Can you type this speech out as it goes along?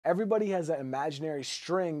Everybody has an imaginary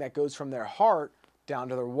string that goes from their heart down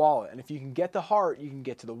to their wallet. And if you can get the heart, you can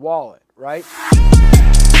get to the wallet, right?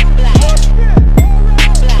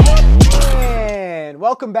 And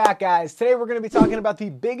welcome back, guys. Today we're going to be talking about the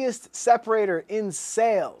biggest separator in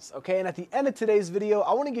sales, okay? And at the end of today's video,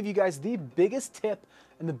 I want to give you guys the biggest tip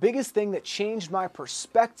and the biggest thing that changed my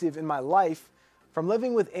perspective in my life from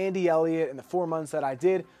living with Andy Elliott in the 4 months that I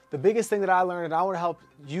did. The biggest thing that I learned, and I want to help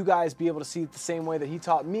you guys be able to see it the same way that he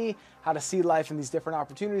taught me how to see life and these different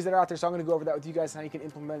opportunities that are out there. So I'm going to go over that with you guys and how you can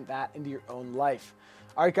implement that into your own life.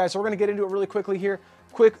 All right, guys, so we're going to get into it really quickly here.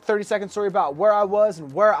 Quick 30-second story about where I was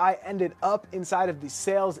and where I ended up inside of the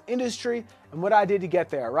sales industry and what I did to get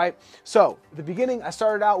there, right? So at the beginning, I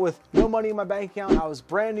started out with no money in my bank account. I was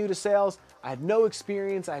brand new to sales. I had no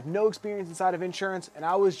experience. I had no experience inside of insurance, and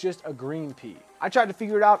I was just a green pea. I tried to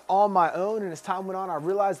figure it out on my own, and as time went on, I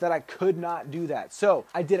realized that I could not do that. So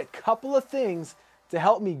I did a couple of things to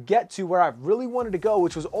help me get to where I really wanted to go,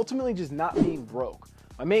 which was ultimately just not being broke.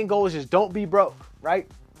 My main goal is just don't be broke, right?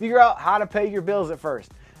 Figure out how to pay your bills at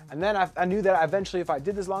first. And then I knew that eventually if I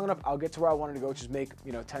did this long enough, I'll get to where I wanted to go, which is make,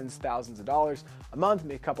 tens of thousands of dollars a month,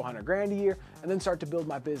 make a couple $100,000 a year, and then start to build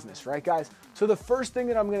my business, right, guys? So the first thing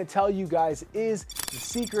that I'm gonna tell you guys is the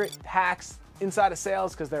secret hacks inside of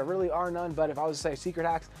sales, because there really are none, but if I was to say secret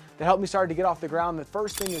hacks that helped me start to get off the ground, the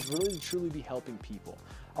first thing is really to truly be helping people.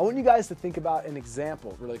 I want you guys to think about an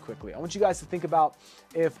example really quickly. I want you guys to think about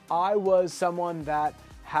if I was someone that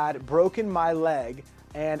had broken my leg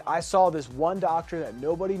and I saw this one doctor that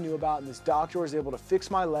nobody knew about, and this doctor was able to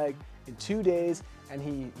fix my leg in 2 days, and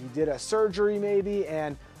he did a surgery maybe,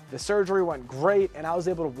 and the surgery went great, and I was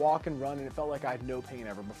able to walk and run, and it felt like I had no pain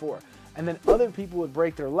ever before. And then other people would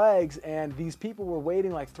break their legs, and these people were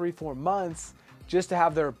waiting like 3-4 months just to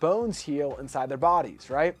have their bones heal inside their bodies,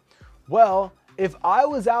 right? Well, if I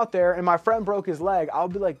was out there and my friend broke his leg, I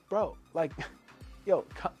would be like, bro, like, yo,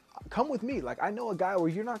 come with me. Like, I know a guy where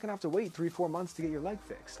you're not gonna have to wait 3-4 months to get your leg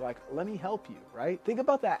fixed. Like, let me help you, right? Think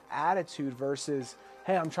about that attitude versus,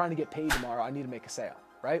 hey, I'm trying to get paid tomorrow, I need to make a sale,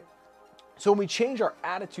 right? So when we change our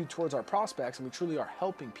attitude towards our prospects and we truly are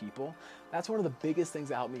helping people, that's one of the biggest things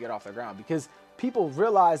that helped me get off the ground, because people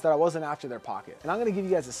realized that I wasn't after their pocket. And I'm gonna give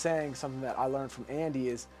you guys a saying, something that I learned from Andy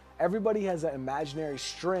is, everybody has an imaginary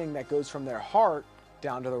string that goes from their heart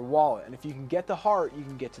down to their wallet. And if you can get the heart, you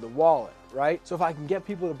can get to the wallet, right? So if I can get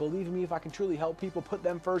people to believe in me, if I can truly help people, put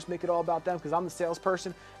them first, make it all about them, because I'm the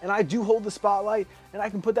salesperson and I do hold the spotlight, and I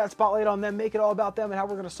can put that spotlight on them, make it all about them and how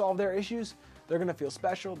we're gonna solve their issues, they're gonna feel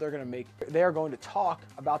special. They are going to talk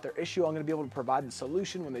about their issue. I'm gonna be able to provide the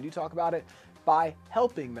solution when they do talk about it by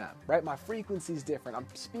helping them, right? My frequency is different. I'm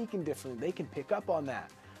speaking differently. They can pick up on that,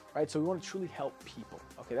 right? So we want to truly help people.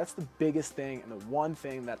 Okay, that's the biggest thing and the one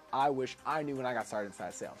thing that I wish I knew when I got started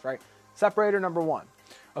inside sales, right? Separator number one.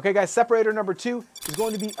 Okay, guys, separator number two is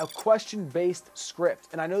going to be a question-based script.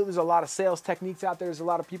 And I know there's a lot of sales techniques out there. There's a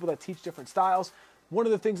lot of people that teach different styles. One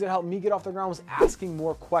of the things that helped me get off the ground was asking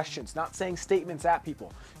more questions, not saying statements at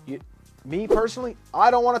people. Me personally,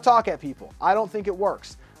 I don't want to talk at people. I don't think it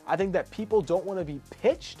works. I think that people don't want to be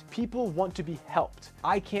pitched. People want to be helped.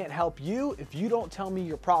 I can't help you if you don't tell me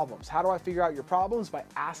your problems. How do I figure out your problems? By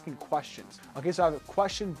asking questions. Okay, so I have a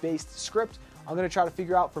question-based script. I'm gonna try to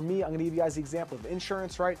figure out, for me, I'm gonna give you guys the example of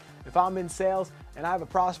insurance, right? If I'm in sales and I have a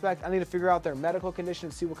prospect, I need to figure out their medical condition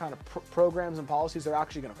and see what kind of programs and policies they're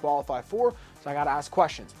actually gonna qualify for. So I gotta ask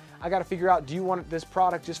questions. I gotta figure out, do you want this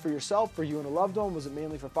product just for yourself, for you and a loved one? Was it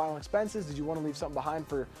mainly for final expenses? Did you wanna leave something behind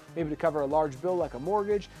for maybe to cover a large bill like a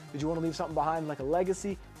mortgage? Did you wanna leave something behind like a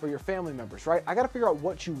legacy for your family members, right? I gotta figure out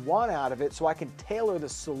what you want out of it so I can tailor the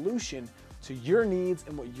solution to your needs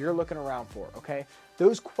and what you're looking around for, okay?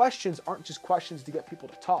 Those questions aren't just questions to get people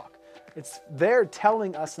to talk. They're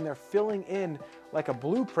telling us and they're filling in like a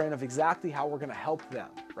blueprint of exactly how we're gonna help them,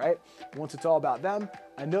 right? Once it's all about them,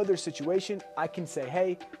 I know their situation, I can say,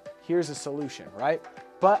 hey, here's a solution, right?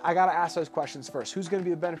 But I gotta ask those questions first. Who's gonna be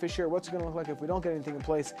the beneficiary? What's it gonna look like if we don't get anything in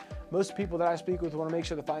place? Most people that I speak with wanna make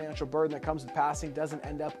sure the financial burden that comes with passing doesn't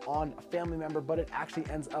end up on a family member, but it actually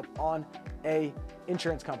ends up on a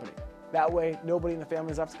insurance company. That way, nobody in the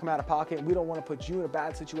family has to come out of pocket. We don't want to put you in a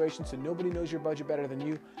bad situation, so nobody knows your budget better than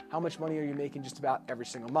you. How much money are you making just about every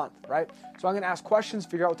single month, right? So I'm going to ask questions,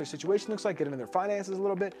 figure out what their situation looks like, get into their finances a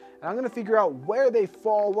little bit, and I'm going to figure out where they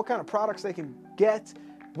fall, what kind of products they can get,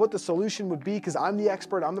 what the solution would be, because I'm the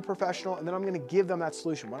expert, I'm the professional, and then I'm gonna give them that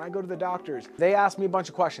solution. When I go to the doctors, they ask me a bunch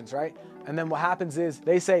of questions, right? And then what happens is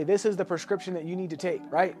they say, this is the prescription that you need to take,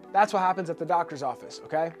 right? That's what happens at the doctor's office,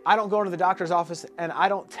 okay? I don't go into the doctor's office and I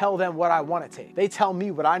don't tell them what I wanna take. They tell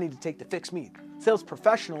me what I need to take to fix me. Sales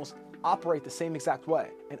professionals operate the same exact way.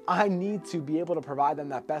 And I need to be able to provide them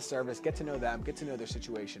that best service, get to know them, get to know their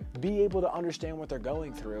situation, be able to understand what they're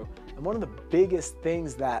going through. And one of the biggest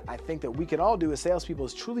things that I think that we can all do as salespeople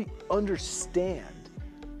is truly understand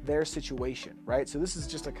their situation, right? So this is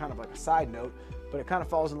just a kind of like a side note, but it kind of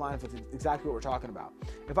falls in line with exactly what we're talking about.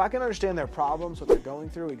 If I can understand their problems, what they're going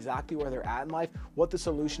through, exactly where they're at in life, what the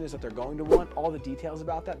solution is that they're going to want, all the details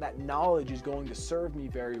about that, that knowledge is going to serve me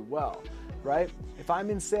very well, right? If I'm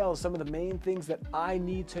in sales, some of the main things that I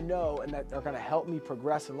need to know and that are going to help me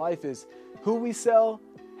progress in life is who we sell,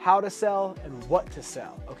 how to sell, and what to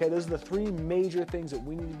sell. Okay, those are the three major things that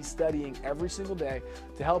we need to be studying every single day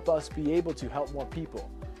to help us be able to help more people.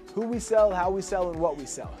 Who we sell, how we sell, and what we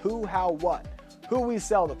sell. Who, how, what. Who we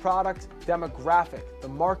sell, the product, demographic, the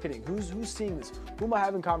marketing, who's seeing this, who am I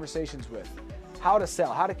having conversations with, how to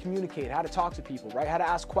sell, how to communicate, how to talk to people, right? How to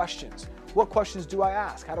ask questions. What questions do I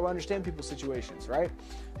ask? How do I understand people's situations, right?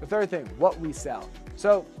 The third thing, what we sell.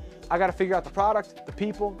 So I got to figure out the product, the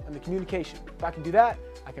people, and the communication. If I can do that,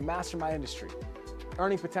 I can master my industry.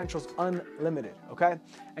 Earning potential is unlimited, okay?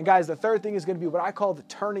 And guys, the third thing is going to be what I call the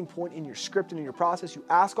turning point in your script and in your process. You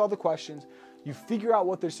ask all the questions, you figure out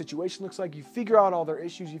what their situation looks like, you figure out all their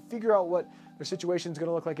issues, you figure out what their situation is going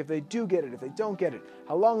to look like if they do get it, if they don't get it,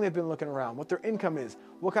 how long they've been looking around, what their income is,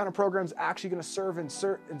 what kind of program's actually going to serve and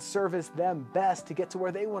service them best to get to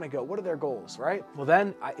where they want to go. What are their goals, right? Well,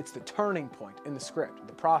 then it's the turning point in the script,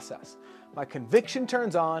 the process. My conviction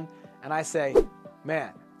turns on and I say,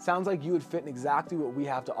 man, sounds like you would fit in exactly what we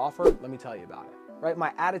have to offer. Let me tell you about it, right?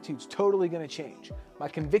 My attitude's totally going to change. My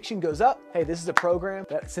conviction goes up. Hey, this is a program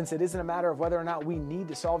that, since it isn't a matter of whether or not we need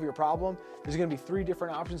to solve your problem, there's going to be 3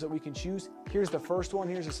 different options that we can choose. Here's the first one,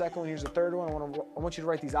 here's the second one, here's the third one. I want you to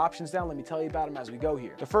write these options down. Let me tell you about them as we go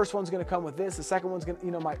here. The first one's going to come with this. The second one's going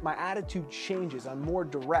to, my attitude changes. I'm more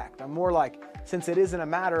direct. I'm more like, since it isn't a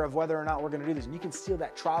matter of whether or not we're going to do this, and you can steal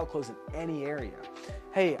that trial close in any area.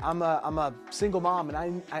 Hey, I'm a single mom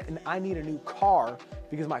and I need a new car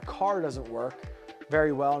because my car doesn't work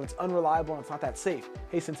very well and it's unreliable and it's not that safe.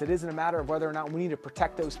 Hey, since it isn't a matter of whether or not we need to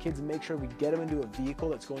protect those kids and make sure we get them into a vehicle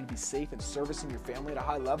that's going to be safe and servicing your family at a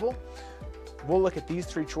high level, we'll look at these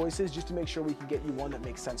 3 choices just to make sure we can get you one that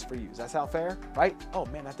makes sense for you. Does that sound fair? Right? Oh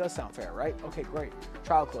man, that does sound fair, right? Okay, great.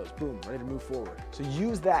 Trial closed, boom, ready to move forward. So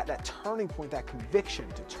use that turning point, that conviction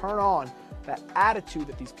to turn on that attitude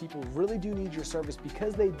that these people really do need your service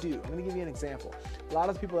because they do. I'm gonna give you an example. A lot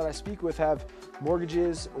of the people that I speak with have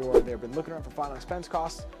mortgages or they've been looking around for final expense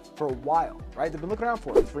costs for a while, right? They've been looking around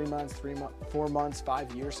for it 3 months, 4 months,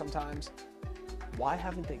 5 years sometimes. Why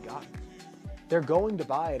haven't they gotten it? They're going to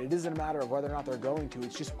buy it. It isn't a matter of whether or not they're going to.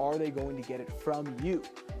 It's just, are they going to get it from you?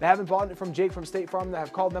 They haven't bought it from Jake from State Farm that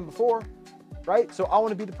have called them before, right? So I want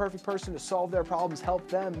to be the perfect person to solve their problems, help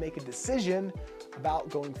them make a decision about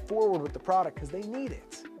going forward with the product because they need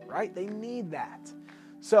it, right? They need that.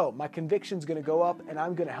 So my conviction's going to go up and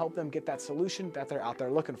I'm going to help them get that solution that they're out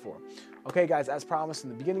there looking for. Okay, guys, as promised in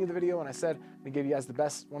the beginning of the video, when I said I'm going to give you guys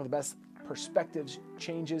one of the best perspectives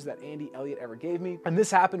changes that Andy Elliott ever gave me. And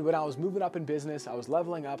this happened when I was moving up in business. I was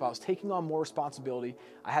leveling up. I was taking on more responsibility.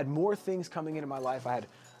 I had more things coming into my life. I had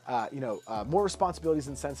more responsibilities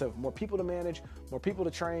in the sense of more people to manage, more people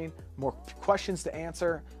to train, more questions to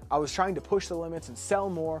answer. I was trying to push the limits and sell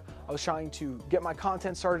more. I was trying to get my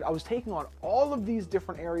content started. I was taking on all of these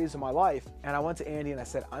different areas of my life. And I went to Andy and I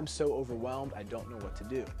said, I'm so overwhelmed. I don't know what to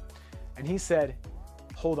do. And he said,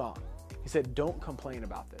 hold on. He said, don't complain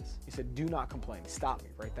about this. He said, do not complain. He stopped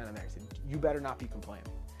me right then and there. He said, you better not be complaining.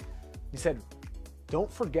 He said,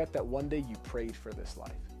 don't forget that one day you prayed for this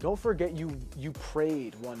life. Don't forget you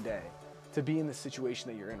prayed one day to be in the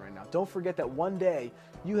situation that you're in right now. Don't forget that one day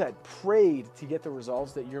you had prayed to get the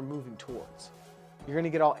results that you're moving towards. You're gonna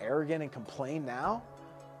get all arrogant and complain now?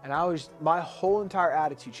 And my whole entire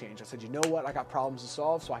attitude changed. I said, you know what? I got problems to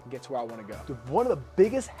solve so I can get to where I wanna go. One of the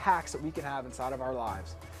biggest hacks that we can have inside of our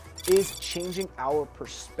lives is changing our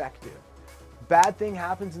perspective. Bad thing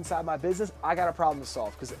happens inside my business, I got a problem to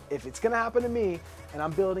solve. Because if it's gonna happen to me and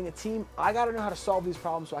I'm building a team, I gotta know how to solve these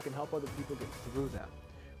problems so I can help other people get through them.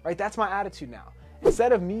 Right? That's my attitude now.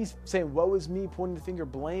 Instead of me saying, woe is me, pointing the finger,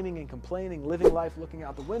 blaming and complaining, living life looking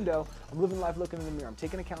out the window, I'm living life looking in the mirror. I'm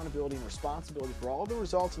taking accountability and responsibility for all the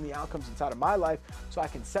results and the outcomes inside of my life so I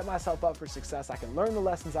can set myself up for success. I can learn the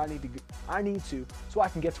lessons I need to so I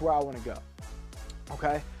can get to where I want to go.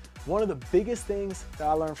 Okay? One of the biggest things that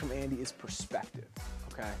I learned from Andy is perspective.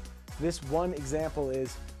 Okay? This one example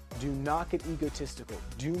is do not get egotistical.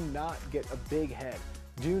 Do not get a big head.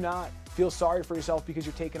 Do not feel sorry for yourself because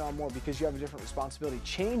you're taking on more, because you have a different responsibility.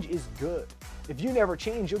 Change is good. If you never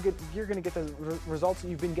change, you're gonna get the results that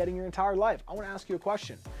you've been getting your entire life. I wanna ask you a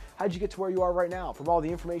question. How'd you get to where you are right now? From all the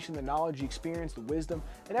information, the knowledge, the experience, the wisdom,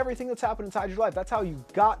 and everything that's happened inside your life. That's how you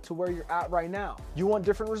got to where you're at right now. You want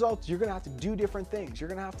different results? You're gonna have to do different things. You're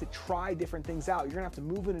gonna have to try different things out. You're gonna have to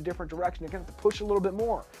move in a different direction. You're gonna have to push a little bit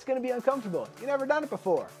more. It's gonna be uncomfortable. You've never done it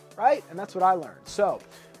before, right? And that's what I learned. So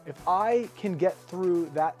if I can get through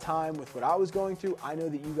that time with what I was going through, I know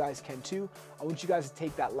that you guys can too. I want you guys to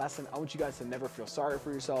take that lesson. I want you guys to never feel sorry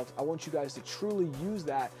for yourselves. I want you guys to truly use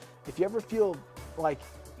that. If you ever feel like,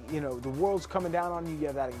 the world's coming down on you, you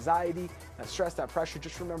have that anxiety, that stress, that pressure,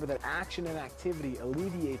 just remember that action and activity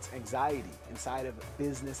alleviates anxiety inside of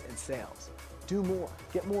business and sales. Do more,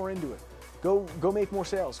 get more into it. Go make more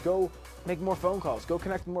sales, go make more phone calls, go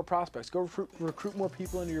connect with more prospects, go recruit more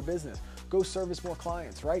people into your business, go service more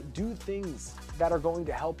clients, right? Do things that are going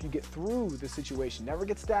to help you get through the situation. Never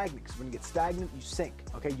get stagnant, because when you get stagnant, you sink,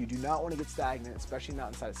 okay? You do not want to get stagnant, especially not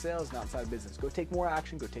inside of sales, not inside of business. Go take more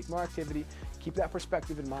action, go take more activity, keep that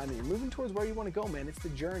perspective in mind that you're moving towards where you want to go, man. It's the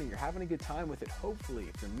journey. You're having a good time with it, hopefully.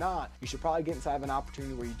 If you're not, you should probably get inside of an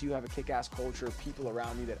opportunity where you do have a kick-ass culture, people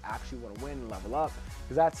around you that actually want to win and level up,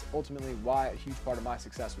 because that's ultimately why a huge part of my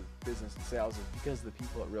success with business and sales is because of the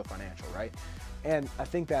people at Real Financial, right? And I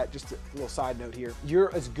think that, just a little side note here,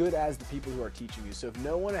 you're as good as the people who are teaching you. So if there's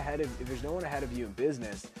no one ahead of you in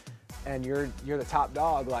business and you're the top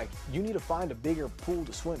dog, like, you need to find a bigger pool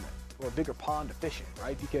to swim in or a bigger pond to fish in,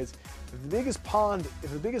 right? Because if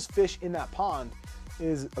the biggest fish in that pond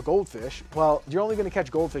is a goldfish, well, you're only going to catch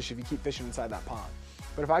goldfish if you keep fishing inside that pond.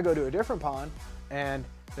 But if I go to a different pond and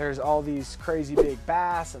there's all these crazy big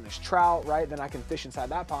bass and there's trout, right? Then I can fish inside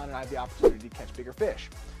that pond and I have the opportunity to catch bigger fish.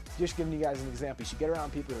 Just giving you guys an example. You should get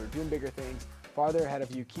around people who are doing bigger things, farther ahead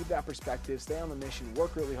of you, keep that perspective, stay on the mission,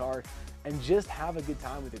 work really hard, and just have a good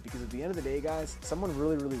time with it. Because at the end of the day, guys, someone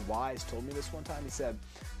really, really wise told me this one time. He said,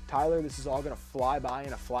 Tyler, this is all gonna fly by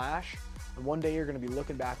in a flash, and one day you're gonna be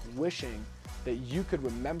looking back wishing that you could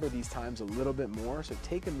remember these times a little bit more. So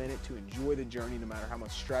take a minute to enjoy the journey, no matter how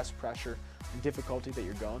much stress, pressure, and difficulty that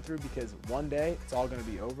you're going through, because one day it's all gonna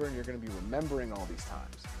be over and you're gonna be remembering all these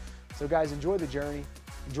times. So guys, enjoy the journey,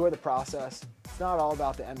 enjoy the process. It's not all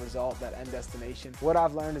about the end result, that end destination. What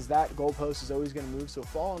I've learned is that goalpost is always gonna move, so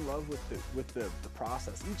fall in love with the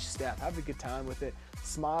process, each step, have a good time with it,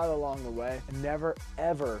 smile along the way, and never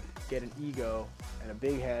ever get an ego and a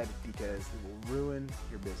big head, because it will ruin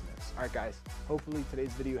your business. All right, guys, hopefully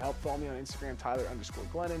today's video helped. Follow me on Instagram,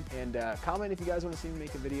 Tyler_Glennon, and comment if you guys wanna see me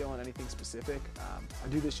make a video on anything specific. I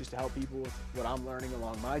do this just to help people with what I'm learning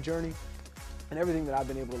along my journey and everything that I've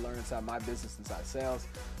been able to learn inside my business, inside sales,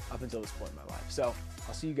 up until this point in my life. So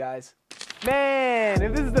I'll see you guys. Man,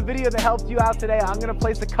 if this is the video that helped you out today, I'm gonna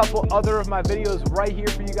place a couple other of my videos right here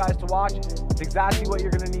for you guys to watch. It's exactly what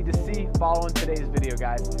you're gonna need to see following today's video,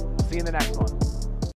 guys. See you in the next one.